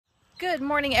Good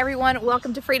morning, everyone.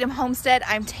 Welcome to Freedom Homestead.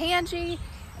 I'm Tangi,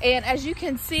 and as you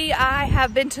can see, I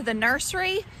have been to the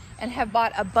nursery and have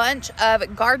bought a bunch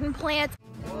of garden plants.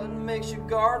 What makes your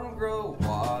garden grow?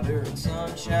 Water and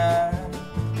sunshine.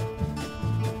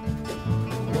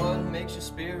 What makes your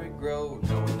spirit grow?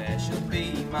 Knowing that she'll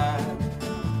be mine.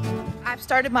 I've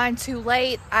started mine too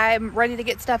late. I'm ready to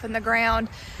get stuff in the ground,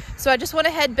 so I just went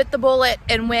ahead, bit the bullet,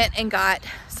 and went and got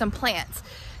some plants.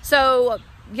 So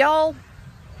y'all,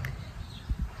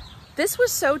 this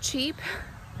was so cheap.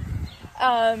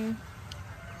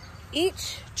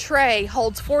 Each tray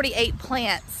holds 48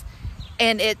 plants,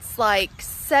 and it's like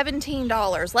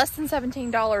 $17, less than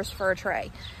 $17 for a tray.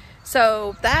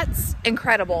 So that's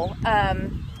incredible.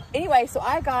 Anyway, so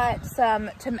I got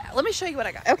some, let me show you what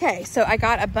I got. Okay, so I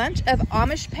got a bunch of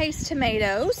Amish paste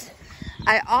tomatoes.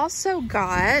 I also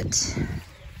got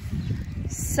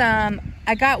some,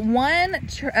 I got one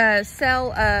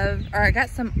cell of, or I got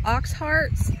some ox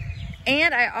hearts,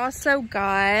 and I also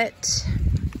got,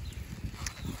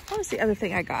 what was the other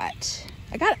thing I got?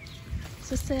 Is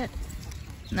this it?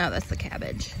 No, that's the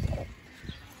cabbage.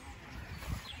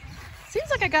 Seems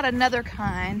like I got another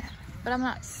kind, but I'm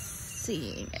not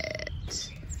seeing it.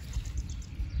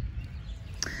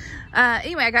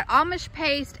 Anyway, I got Amish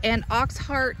paste and ox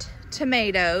heart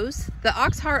tomatoes. The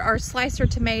ox heart are slicer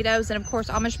tomatoes, and of course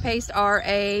Amish paste are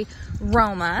a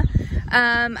Roma.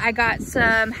 I got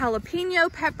some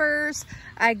jalapeno peppers.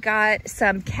 I got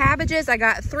some cabbages. I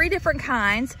got 3 different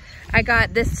kinds. I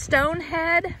got this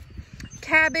stonehead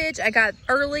cabbage. I got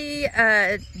early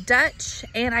Dutch,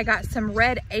 and I got some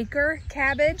red acre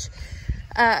cabbage.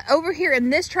 Over here in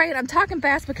this tray, and I'm talking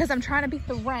fast because I'm trying to beat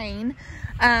the rain.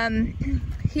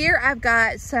 Here I've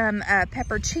got some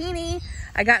peppercini.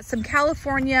 I got some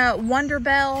California Wonder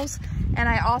Bells, and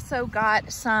I also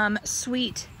got some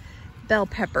sweet bell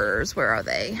peppers. Where are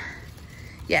they?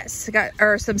 Yes, I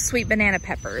got some sweet banana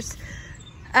peppers.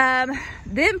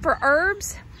 Then for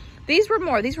herbs, these were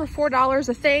more. These were $4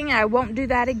 a thing. I won't do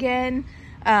that again.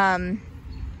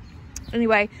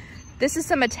 Anyway, this is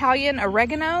some Italian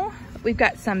oregano. We've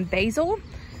got some basil.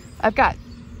 I've got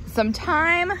some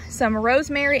thyme, some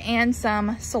rosemary, and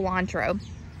some cilantro.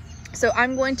 So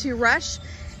I'm going to rush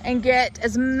and get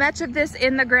as much of this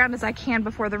in the ground as I can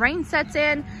before the rain sets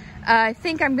in. I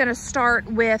think I'm gonna start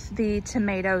with the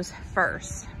tomatoes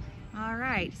first. All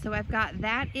right, so I've got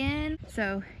that in.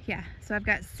 So yeah, so I've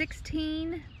got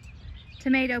 16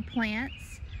 tomato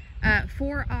plants,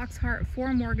 4 ox heart,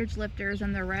 4 mortgage lifters,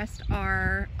 and the rest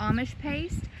are Amish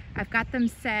paste. I've got them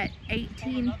set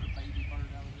 18,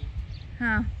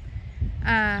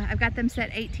 I've got them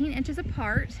set 18 inches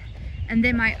apart. And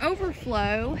then my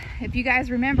overflow, if you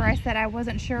guys remember, I said I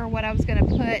wasn't sure what I was gonna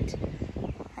put.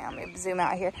 Let me zoom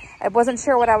out here. I wasn't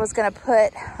sure what I was gonna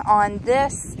put on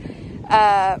this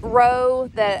row,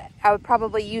 that I would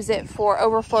probably use it for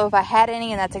overflow if I had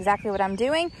any, and that's exactly what I'm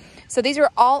doing. So these are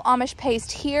all Amish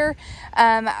paste here.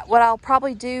 What I'll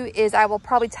probably do is I will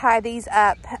probably tie these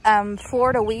up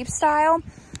Florida weave style,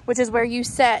 which is where you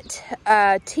set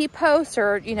T-posts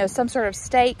or, you know, some sort of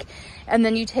stake, and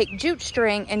then you take jute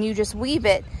string and you just weave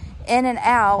it in and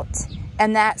out,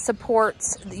 and that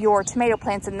supports your tomato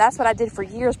plants. And that's what I did for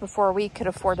years before we could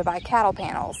afford to buy cattle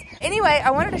panels. Anyway,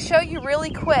 I wanted to show you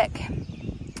really quick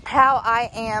how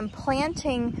I am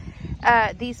planting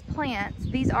these plants.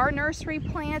 These are nursery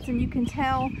plants, and you can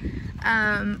tell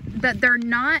that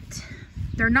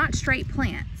they're not straight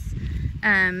plants.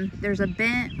 There's a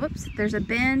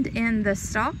bend in the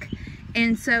stalk,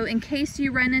 and so in case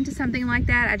you run into something like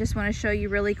that, I just want to show you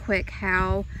really quick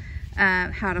how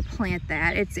to plant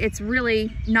that. It's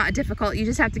really not difficult. You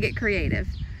just have to get creative.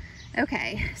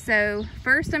 Okay, so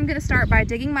first I'm going to start by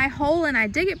digging my hole, and I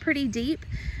dig it pretty deep.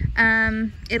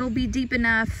 It'll be deep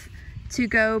enough to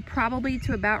go probably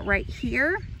to about right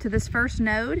here to this first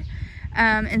node,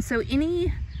 and so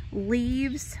any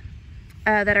leaves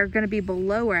that are going to be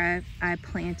below where I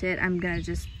planted, I'm going to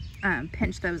just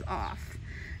pinch those off.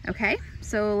 Okay,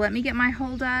 so let me get my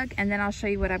hole dug, and then I'll show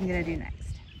you what I'm going to do next.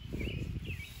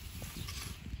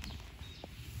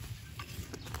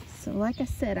 So like I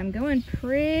said, I'm going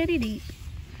pretty deep.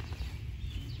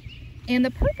 And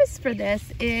the purpose for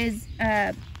this is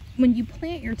when you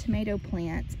plant your tomato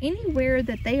plants, anywhere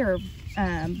that they are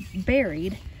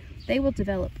buried, they will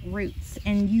develop roots,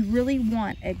 and you really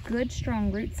want a good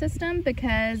strong root system,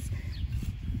 because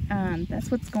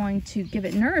that's what's going to give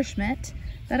it nourishment.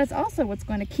 That is also what's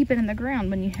going to keep it in the ground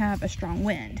when you have a strong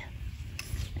wind.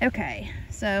 Okay,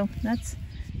 so that's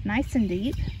nice and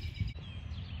deep.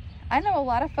 I know a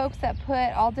lot of folks that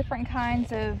put all different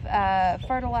kinds of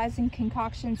fertilizing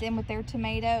concoctions in with their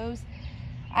tomatoes.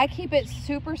 I keep it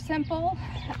super simple.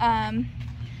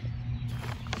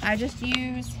 I just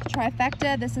use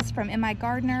Trifecta. This is from In My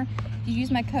Gardener. If you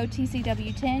use my code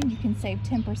TCW10, you can save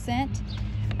 10%.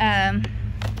 And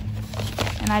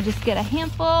I just get a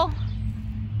handful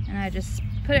and I just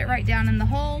put it right down in the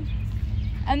hole.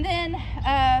 And then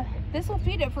this will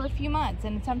feed it for a few months,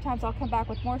 and sometimes I'll come back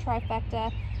with more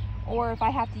Trifecta, or if I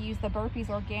have to use the Burpees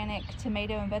organic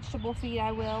tomato and vegetable feed,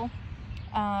 I will.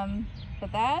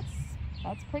 But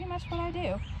that's pretty much what I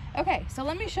do. Okay, so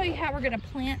let me show you how we're gonna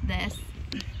plant this.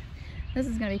 This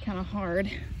is gonna be kind of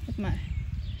hard with my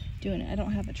doing it. I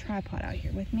don't have a tripod out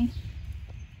here with me.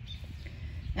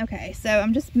 Okay, so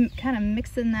I'm just kind of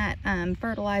mixing that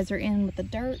fertilizer in with the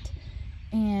dirt,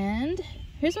 and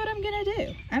here's what I'm gonna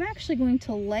do. I'm actually going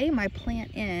to lay my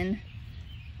plant in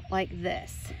like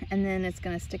this, and then it's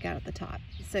gonna stick out at the top.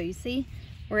 So you see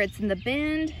where it's in the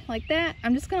bend like that?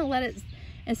 I'm just gonna let it,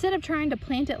 instead of trying to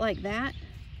plant it like that,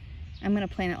 I'm gonna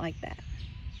plant it like that.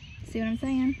 See what I'm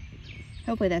saying?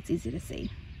 Hopefully that's easy to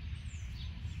see.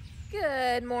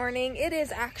 Good morning. It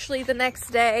is actually the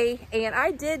next day, and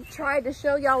I did try to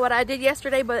show y'all what I did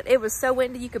yesterday, but it was so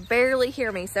windy you could barely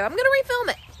hear me, so I'm gonna refilm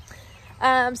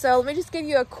it. So let me just give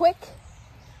you a quick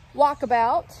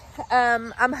walkabout.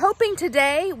 I'm hoping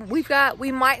today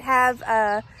we might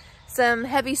have some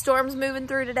heavy storms moving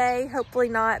through today. Hopefully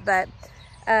not, but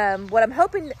what I'm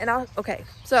hoping, okay,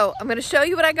 so I'm gonna show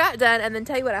you what I got done and then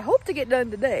tell you what I hope to get done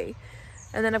today.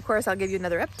 And then of course I'll give you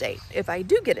another update if I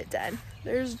do get it done.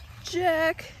 There's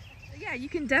Jack. Yeah, you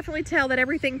can definitely tell that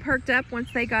everything perked up once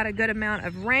they got a good amount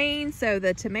of rain. So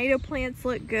the tomato plants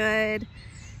look good.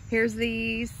 Here's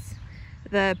these.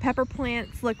 The pepper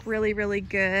plants look really, really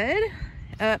good.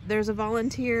 There's a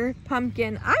volunteer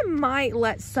pumpkin. I might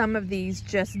let some of these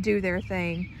just do their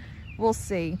thing. We'll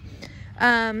see.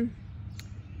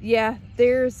 Yeah,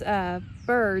 there's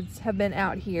birds have been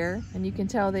out here, and you can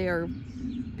tell they are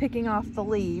picking off the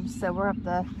leaves, so we'll have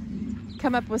to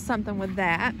come up with something with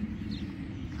that.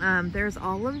 There's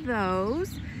all of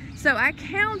those. So I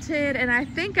counted, and I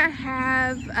think I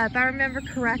have, if I remember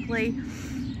correctly,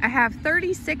 I have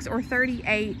 36 or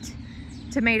 38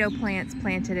 tomato plants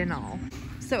planted in all.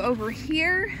 So over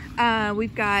here,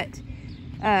 we've got,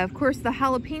 of course, the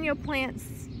jalapeno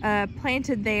plants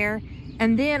planted there.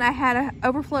 And then I had an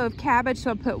overflow of cabbage,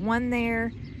 so I put one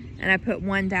there and I put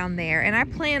one down there. And I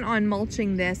plan on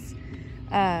mulching this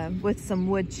with some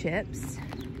wood chips.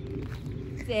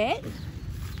 Sit.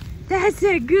 That's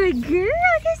a good girl.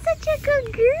 That's such a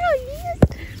good girl.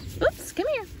 Yes. Oops, come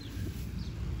here.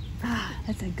 Ah,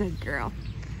 that's a good girl.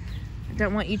 I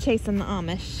don't want you chasing the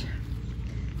Amish.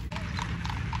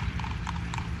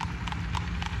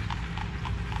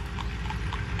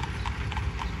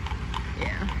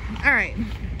 All right,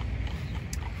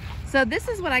 so this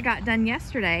is what I got done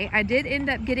yesterday. I did end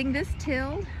up getting this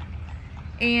tilled,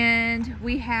 and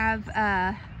we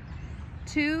have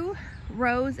 2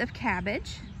 rows of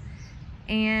cabbage,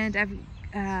 and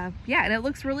yeah, and it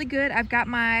looks really good. I've got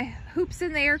my hoops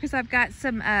in there because I've got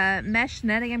some mesh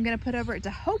netting I'm gonna put over it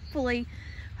to hopefully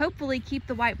keep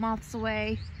the white moths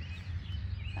away.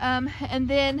 And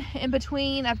then in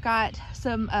between I've got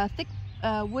some thick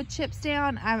wood chips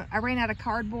down. I ran out of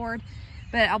cardboard,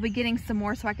 but I'll be getting some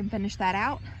more so I can finish that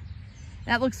out.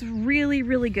 That looks really,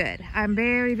 really good. I'm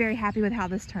very, very happy with how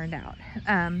this turned out.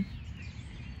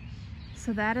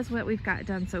 So that is what we've got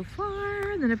done so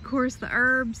far. And then of course the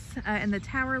herbs and the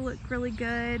tower look really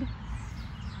good.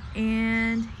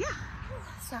 And yeah,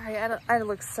 sorry, I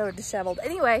look so disheveled.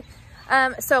 Anyway,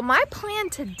 so my plan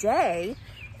today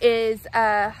is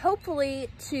hopefully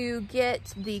to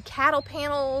get the cattle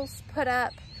panels put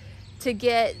up, to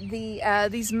get the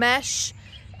these mesh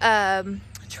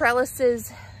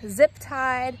trellises zip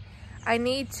tied. I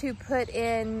need to put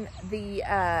in the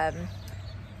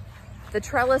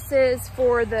trellises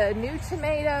for the new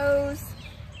tomatoes.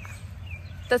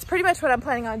 That's pretty much what I'm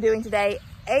planning on doing today.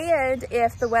 And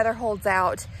if the weather holds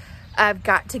out, I've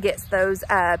got to get those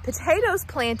potatoes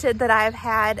planted that I've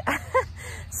had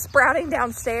sprouting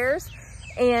downstairs.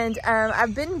 And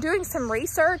I've been doing some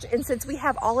research, and since we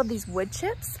have all of these wood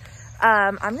chips,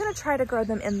 I'm gonna try to grow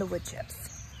them in the wood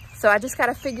chips. So I just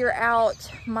gotta figure out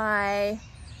my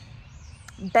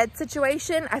bed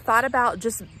situation. I thought about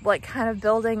just like kind of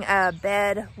building a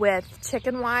bed with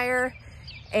chicken wire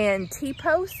and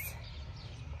T-posts,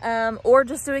 or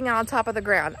just doing it on top of the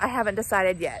ground. I haven't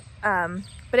decided yet.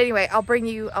 But anyway, I'll bring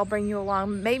you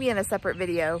along maybe in a separate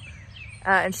video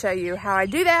and show you how I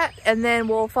do that, and then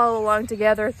we'll follow along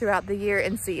together throughout the year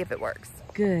and see if it works.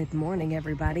 Good morning,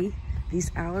 everybody. These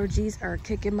allergies are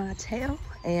kicking my tail,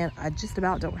 and I just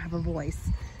about don't have a voice.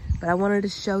 But I wanted to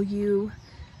show you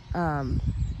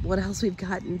What else we've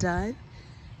gotten done?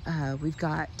 We've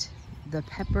got the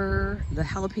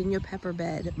jalapeno pepper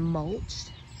bed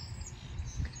mulched.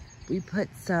 We put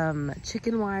some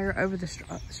chicken wire over the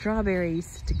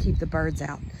strawberries to keep the birds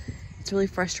out. It's really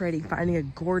frustrating finding a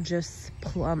gorgeous,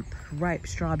 plump, ripe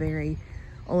strawberry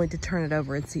only to turn it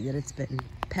over and see that it's been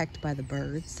pecked by the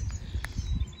birds.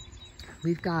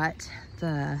 We've got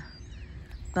the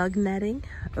bug netting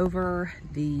over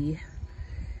the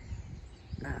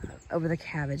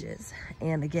cabbages,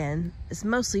 and again, it's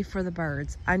mostly for the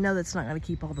birds. I know that's not going to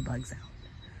keep all the bugs out,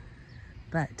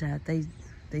 but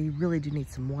they really do need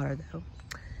some water though.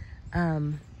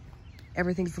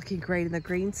 Everything's looking great in the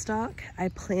GreenStalk. I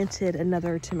planted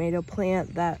another tomato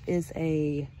plant that is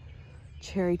a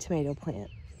cherry tomato plant.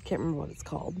 Can't remember what it's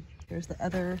called. Here's the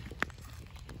other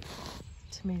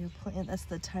tomato plant. That's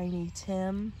the Tiny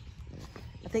Tim.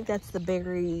 I think that's the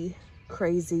Berry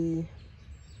Crazy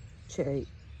cherry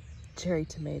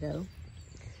tomato.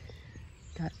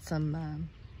 Got some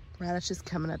radishes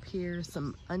coming up here,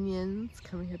 some onions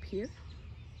coming up here.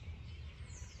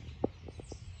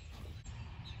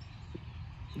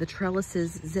 The trellis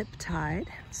is zip tied,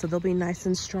 so they'll be nice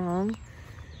and strong.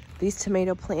 These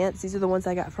tomato plants, these are the ones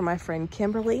I got from my friend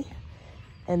Kimberly,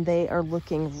 and they are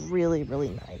looking really,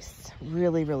 really nice.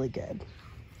 Really, really good.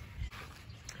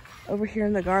 Over here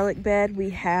in the garlic bed, we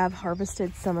have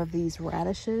harvested some of these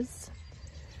radishes.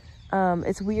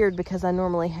 It's weird because I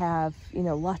normally have, you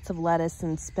know, lots of lettuce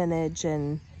and spinach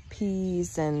and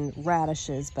peas and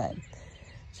radishes, but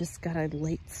just got a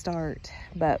late start.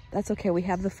 But that's okay, we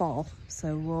have the fall,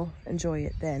 so we'll enjoy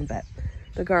it then. But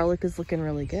the garlic is looking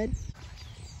really good.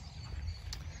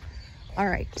 All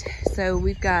right, so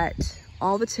we've got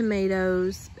all the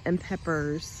tomatoes and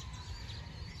peppers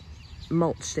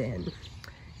mulched in.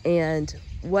 And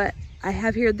what I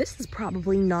have here, this is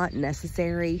probably not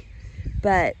necessary,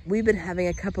 but we've been having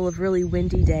a couple of really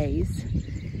windy days.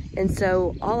 And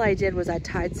so all I did was I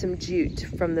tied some jute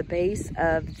from the base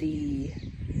of the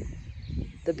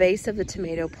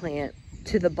tomato plant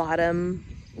to the bottom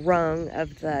rung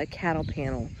of the cattle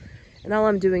panel. And all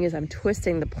I'm doing is I'm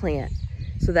twisting the plant.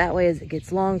 So that way, as it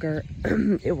gets longer,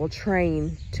 it will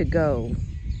train to go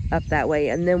up that way.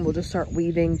 And then we'll just start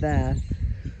weaving the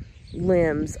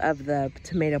limbs of the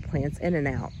tomato plants in and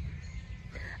out.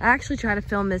 I actually tried to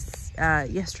film this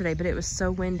yesterday, but it was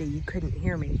so windy you couldn't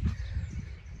hear me.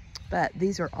 But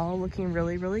these are all looking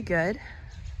really, really good.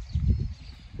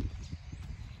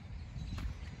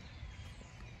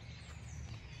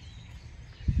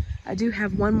 I do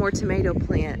have one more tomato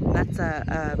plant. That's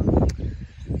a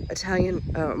Italian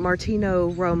Martino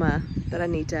Roma that I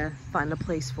need to find a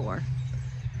place for.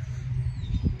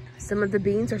 Some of the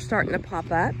beans are starting to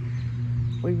pop up.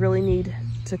 We really need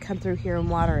to come through here and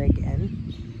water again.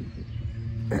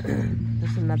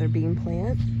 There's another bean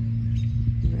plant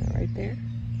right there.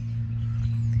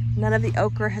 None of the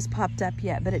okra has popped up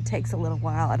yet, but it takes a little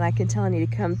while, and I can tell I need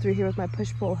to come through here with my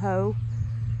push-pull hoe,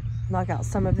 knock out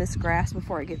some of this grass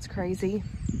before it gets crazy.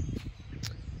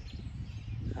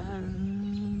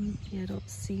 Yeah, I don't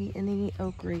see any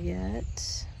okra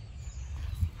yet.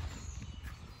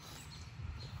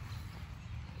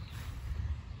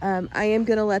 I am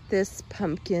gonna let this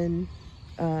pumpkin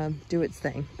do its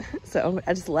thing. So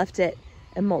I just left it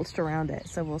and mulched around it,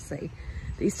 so we'll see.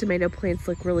 These tomato plants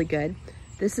look really good.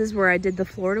 This is where I did the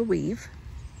Florida weave.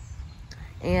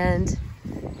 And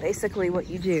basically what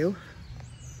you do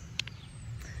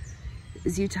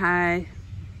is you tie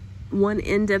one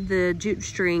end of the jute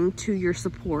string to your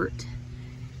support.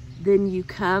 Then you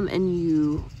come and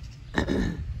you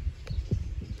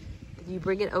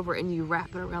bring it over and you wrap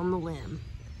it around the limb.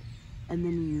 And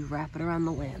then you wrap it around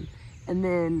the limb. And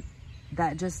then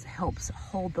that just helps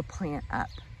hold the plant up.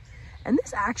 And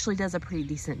this actually does a pretty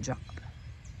decent job.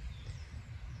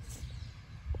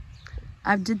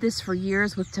 I've did this for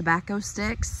years with tobacco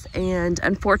sticks, and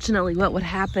unfortunately what would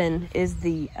happen is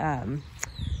the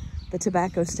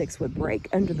tobacco sticks would break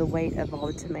under the weight of all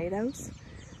the tomatoes,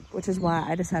 which is why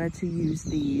I decided to use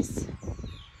these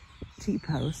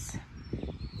T-posts.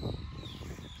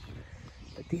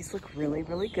 But these look really,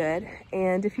 really good.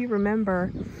 And if you remember,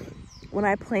 when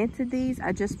I planted these,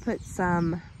 I just put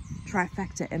some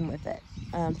trifecta in with it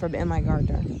from In My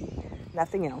Gardener.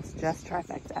 Nothing else, just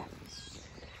trifecta.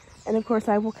 And of course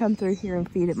I will come through here and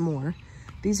feed it more.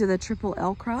 These are the triple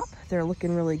L crop. They're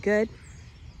looking really good.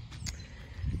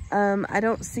 I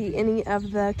don't see any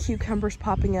of the cucumbers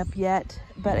popping up yet,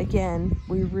 but again,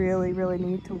 we really, really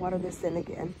need to water this in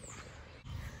again.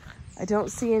 I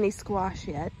don't see any squash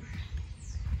yet,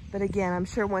 but again, I'm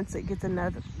sure once it gets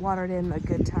another watered in a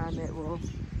good time,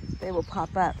 they will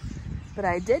pop up. But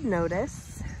I did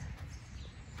notice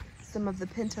some of the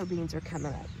pinto beans are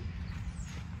coming up.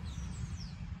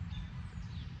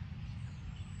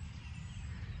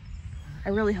 I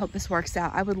really hope this works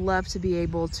out. I would love to be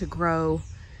able to grow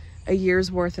a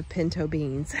year's worth of pinto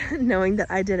beans. Knowing that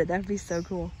I did it, that'd be so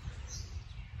cool.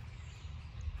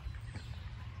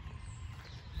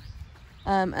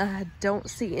 I don't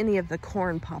see any of the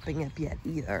corn popping up yet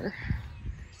either.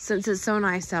 Since it's so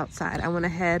nice outside, I went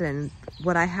ahead and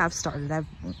what I have started, I've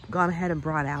gone ahead and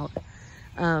brought out.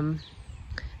 And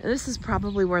this is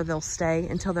probably where they'll stay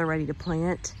until they're ready to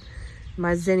plant.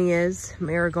 My zinnias,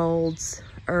 marigolds,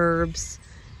 herbs,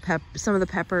 some of the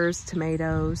peppers,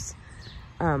 tomatoes.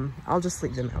 I'll just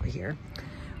leave them out here.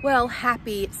 Well,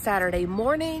 happy Saturday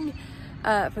morning.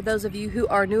 For those of you who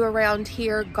are new around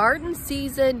here, garden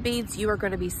season means you are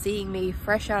going to be seeing me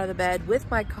fresh out of the bed with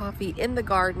my coffee in the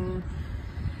garden.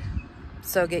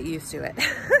 So get used to it.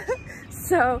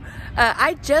 So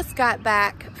I just got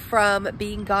back from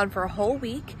being gone for a whole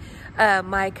week.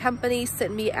 My company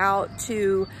sent me out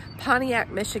to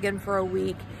Pontiac, Michigan for a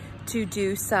week to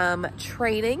do some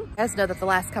training. You guys know that the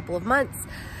last couple of months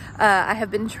I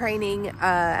have been training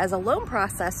as a loan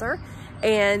processor.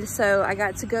 And so I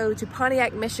got to go to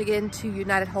Pontiac, Michigan to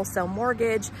United Wholesale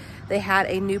Mortgage. They had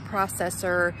a new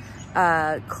processor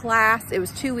class. It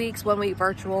was 2 weeks, 1 week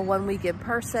virtual, 1 week in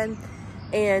person.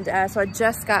 And so I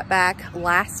just got back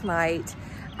last night.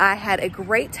 I had a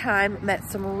great time, met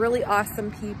some really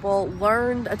awesome people,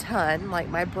 learned a ton, like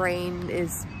my brain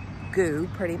is goo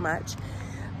pretty much.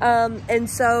 And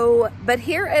so, but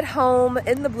here at home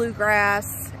in the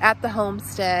bluegrass at the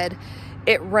homestead,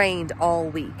 it rained all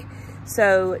week.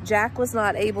 So Jack was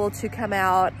not able to come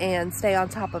out and stay on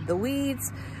top of the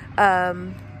weeds.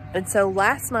 And so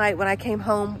last night when I came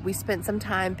home, we spent some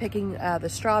time picking the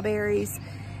strawberries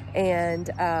and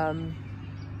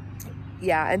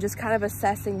yeah, and just kind of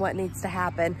assessing what needs to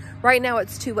happen. Right now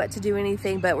it's too wet to do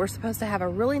anything, but we're supposed to have a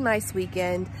really nice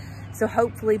weekend. So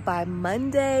hopefully by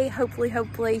Monday, hopefully,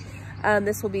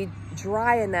 this will be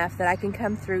dry enough that I can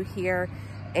come through here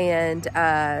and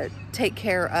take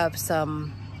care of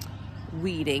some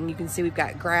weeding. You can see we've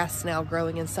got grass now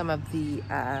growing in some of the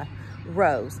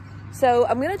rows. So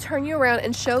I'm gonna turn you around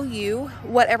and show you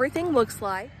what everything looks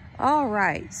like. All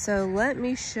right, so let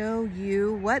me show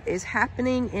you what is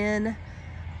happening in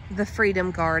the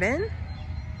Freedom Garden.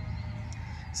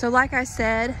 So like I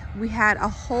said, we had a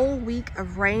whole week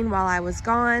of rain while I was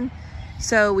gone.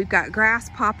 So we've got grass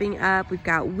popping up, we've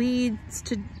got weeds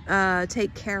to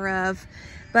take care of,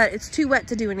 but it's too wet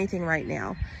to do anything right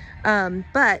now.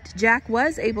 But Jack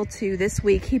was able to this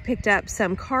week. He picked up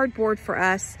some cardboard for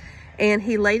us and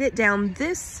he laid it down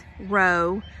this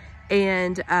row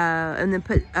and then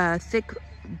put a thick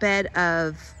bed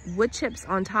of wood chips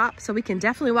on top. So we can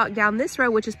definitely walk down this row,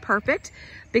 which is perfect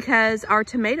because our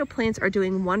tomato plants are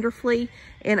doing wonderfully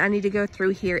and I need to go through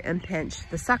here and pinch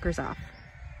the suckers off.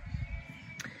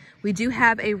 We do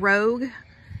have a rogue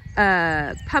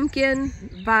pumpkin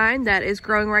vine that is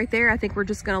growing right there. I think we're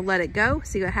just gonna let it go,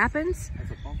 see what happens.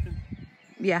 That's a pumpkin?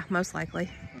 Yeah, most likely.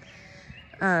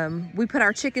 We put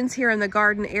our chickens here in the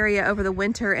garden area over the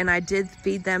winter and I did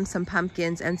feed them some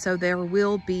pumpkins, and so there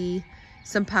will be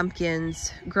some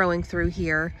pumpkins growing through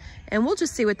here and we'll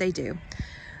just see what they do.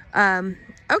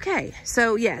 Okay,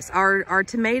 so yes, our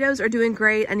tomatoes are doing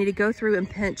great. I need to go through and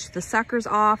pinch the suckers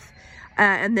off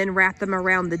and then wrap them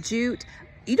around the jute.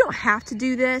 You don't have to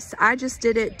do this. I just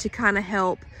did it to kind of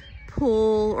help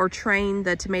pull or train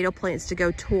the tomato plants to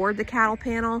go toward the cattle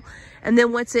panel. And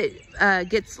then once it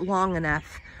gets long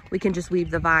enough, we can just weave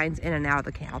the vines in and out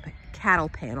of the cattle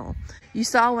panel. You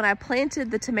saw when I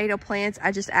planted the tomato plants,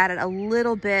 I just added a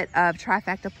little bit of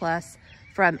Trifecta Plus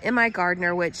from MI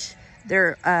Gardener, which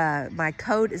my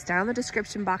code is down in the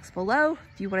description box below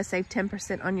if you want to save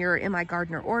 10% on your MI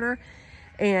Gardener order.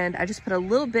 And I just put a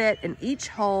little bit in each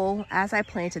hole as I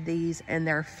planted these, and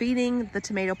they're feeding the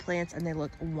tomato plants and they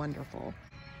look wonderful.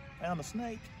 Found a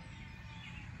snake.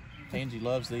 Tansy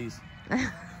loves these.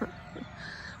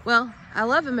 Well, I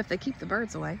love them if they keep the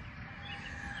birds away.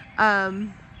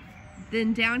 Then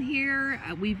down here,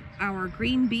 our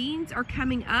green beans are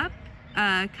coming up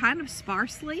kind of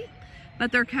sparsely,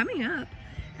 but they're coming up.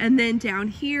 And then down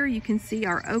here, you can see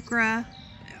our okra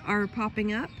are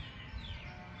popping up.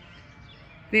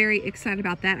 Very excited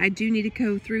about that. I do need to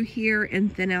go through here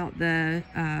and thin out the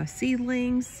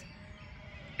seedlings.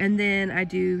 And then I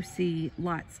do see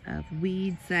lots of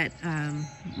weeds that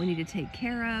we need to take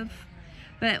care of.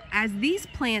 But as these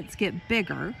plants get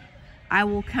bigger, I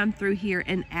will come through here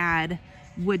and add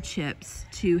wood chips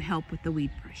to help with the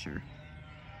weed pressure.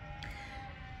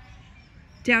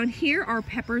 Down here, our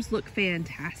peppers look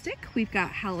fantastic. We've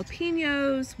got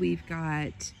jalapenos, we've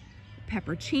got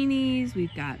pepperoncinis,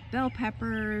 we've got bell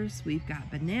peppers, we've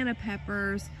got banana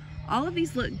peppers. All of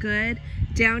these look good.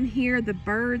 Down here, the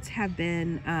birds have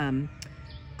been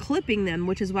clipping them,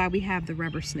 which is why we have the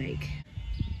rubber snake.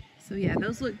 So yeah,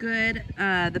 those look good.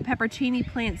 The pepperoncini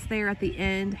plants there at the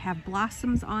end have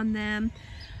blossoms on them.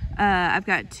 I've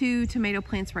got 2 tomato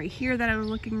plants right here that are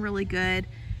looking really good.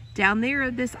 Down there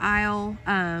in this aisle,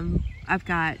 I've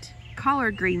got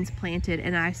collard greens planted,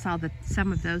 and I saw that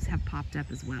some of those have popped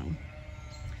up as well.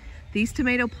 These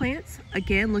tomato plants,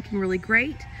 again, looking really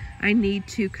great. I need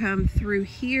to come through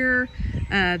here.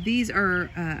 These are,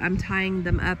 I'm tying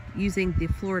them up using the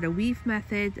Florida weave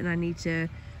method, and I need to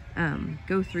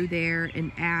go through there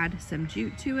and add some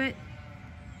jute to it.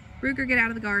 Ruger, get out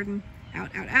of the garden.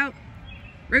 Out, out, out.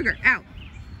 Ruger, out.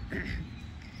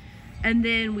 And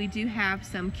then we do have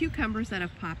some cucumbers that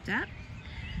have popped up.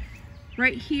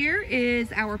 Right here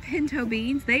is our pinto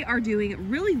beans. They are doing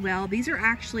really well. These are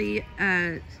actually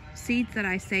seeds that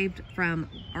I saved from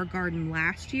our garden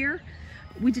last year.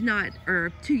 We did not,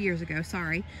 or 2 years ago,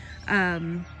 sorry.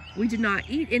 We did not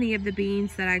eat any of the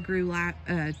beans that I grew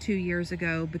 2 years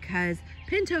ago because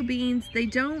pinto beans, they're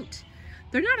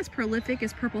not as prolific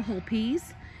as purple whole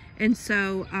peas. And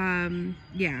so,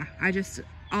 yeah, I just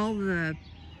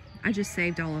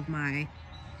saved all of my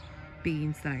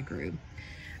beans that I grew.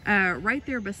 Right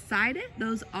there beside it,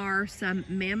 those are some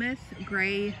Mammoth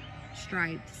gray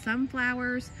striped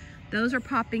sunflowers. Those are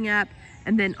popping up.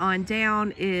 And then on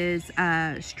down is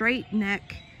straight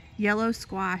neck yellow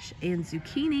squash and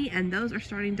zucchini, and those are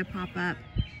starting to pop up.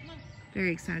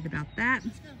 Very excited about that.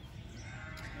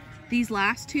 These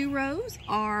last 2 rows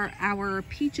are our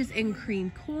peaches and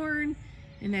cream corn,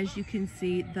 and as you can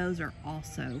see, those are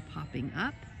also popping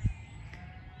up.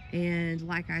 And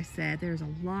like I said, there's a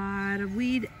lot of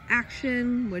weed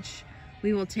action, which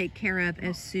we will take care of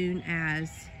as soon as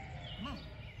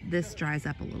this dries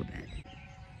up a little bit.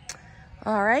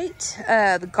 All right,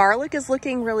 the garlic is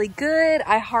looking really good.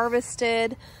 I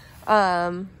harvested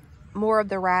more of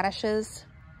the radishes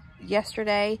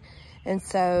yesterday. And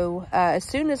so as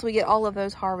soon as we get all of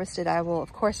those harvested, I will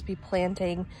of course be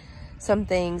planting some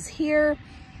things here.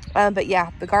 But yeah,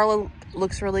 the garlic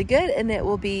looks really good, and it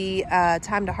will be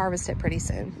time to harvest it pretty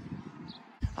soon.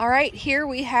 All right, here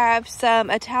we have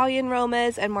some Italian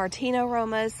Romas and Martino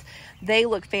Romas. They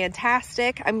look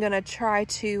fantastic. I'm gonna try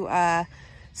to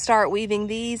start weaving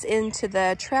these into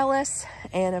the trellis.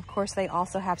 And of course, they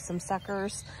also have some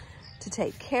suckers to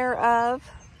take care of.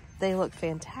 They look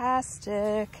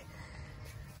fantastic.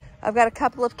 I've got a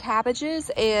couple of cabbages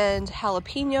and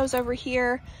jalapenos over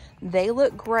here. They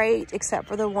look great, except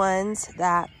for the ones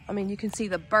that, I mean, you can see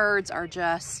the birds are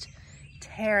just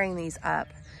tearing these up.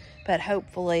 But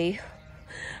hopefully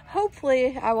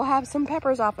I will have some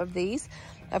peppers off of these.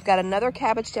 I've got another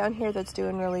cabbage down here that's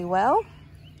doing really well.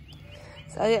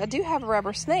 So I do have a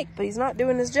rubber snake, but he's not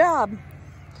doing his job.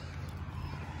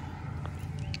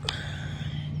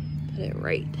 Put it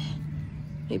right,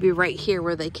 maybe right here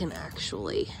where they can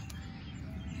actually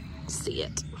see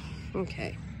it.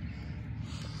 Okay.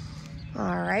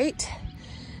 All right.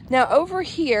 Now over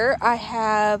here, I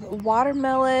have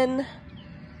watermelon,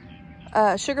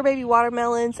 sugar baby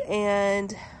watermelons,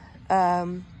 and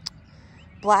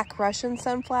black Russian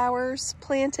sunflowers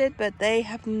planted, but they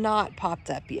have not popped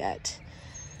up yet.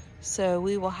 So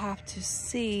we will have to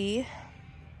see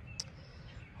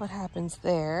what happens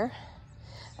there.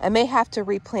 I may have to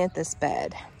replant this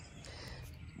bed.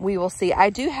 We will see.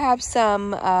 I do have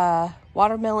some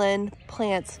watermelon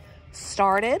plants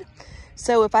started.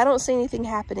 So if I don't see anything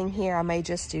happening here, I may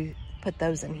just put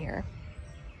those in here.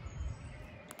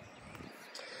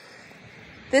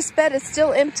 This bed is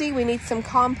still empty. We need some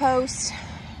compost.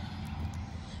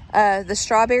 The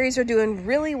strawberries are doing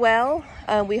really well.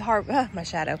 We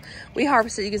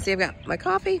harvested, you can see I've got my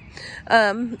coffee.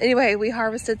 Anyway, we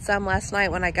harvested some last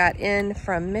night when I got in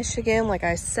from Michigan, like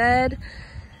I said.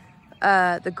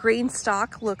 The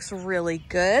GreenStalk looks really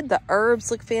good. The herbs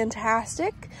look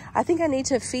fantastic. I think I need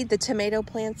to feed the tomato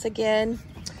plants again.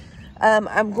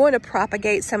 I'm going to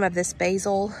propagate some of this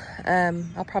basil.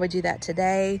 I'll probably do that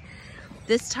today.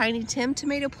 This Tiny Tim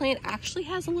tomato plant actually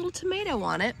has a little tomato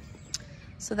on it,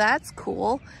 so that's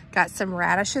cool. Got some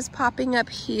radishes popping up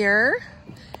here.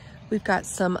 We've got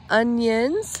some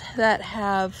onions that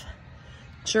have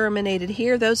germinated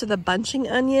here. Those are the bunching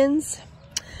onions.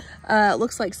 It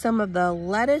looks like some of the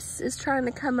lettuce is trying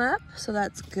to come up, so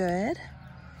that's good.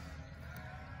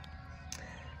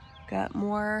 Got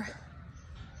more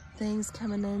things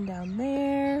coming in down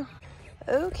there.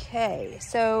 Okay,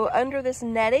 so under this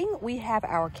netting, we have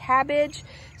our cabbage.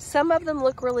 Some of them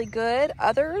look really good.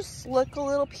 Others look a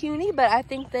little puny, but I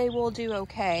think they will do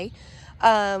okay.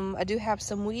 I do have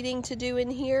some weeding to do in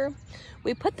here.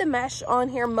 We put the mesh on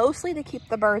here mostly to keep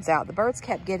the birds out. The birds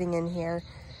kept getting in here.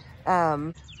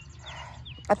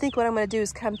 I think what I'm going to do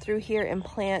is come through here and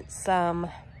plant some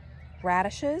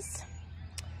radishes,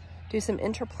 do some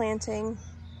interplanting.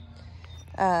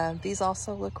 These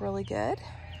also look really good.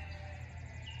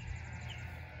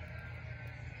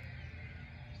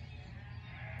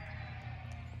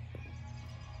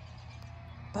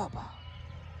 Bubba.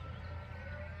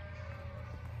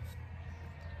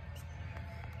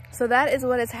 So that is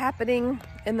what is happening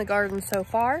in the garden so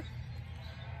far.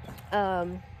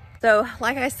 So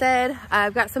like I said,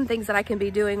 I've got some things that I can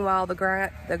be doing while the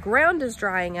ground is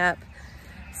drying up,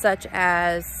 such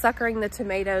as suckering the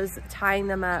tomatoes, tying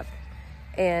them up,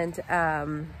 and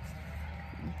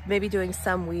maybe doing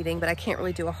some weeding, but I can't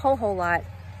really do a whole lot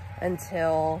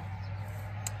until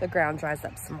the ground dries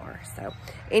up some more. So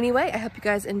anyway, I hope you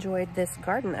guys enjoyed this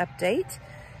garden update,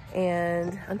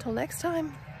 and until next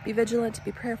time, be vigilant,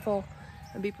 be prayerful,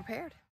 and be prepared.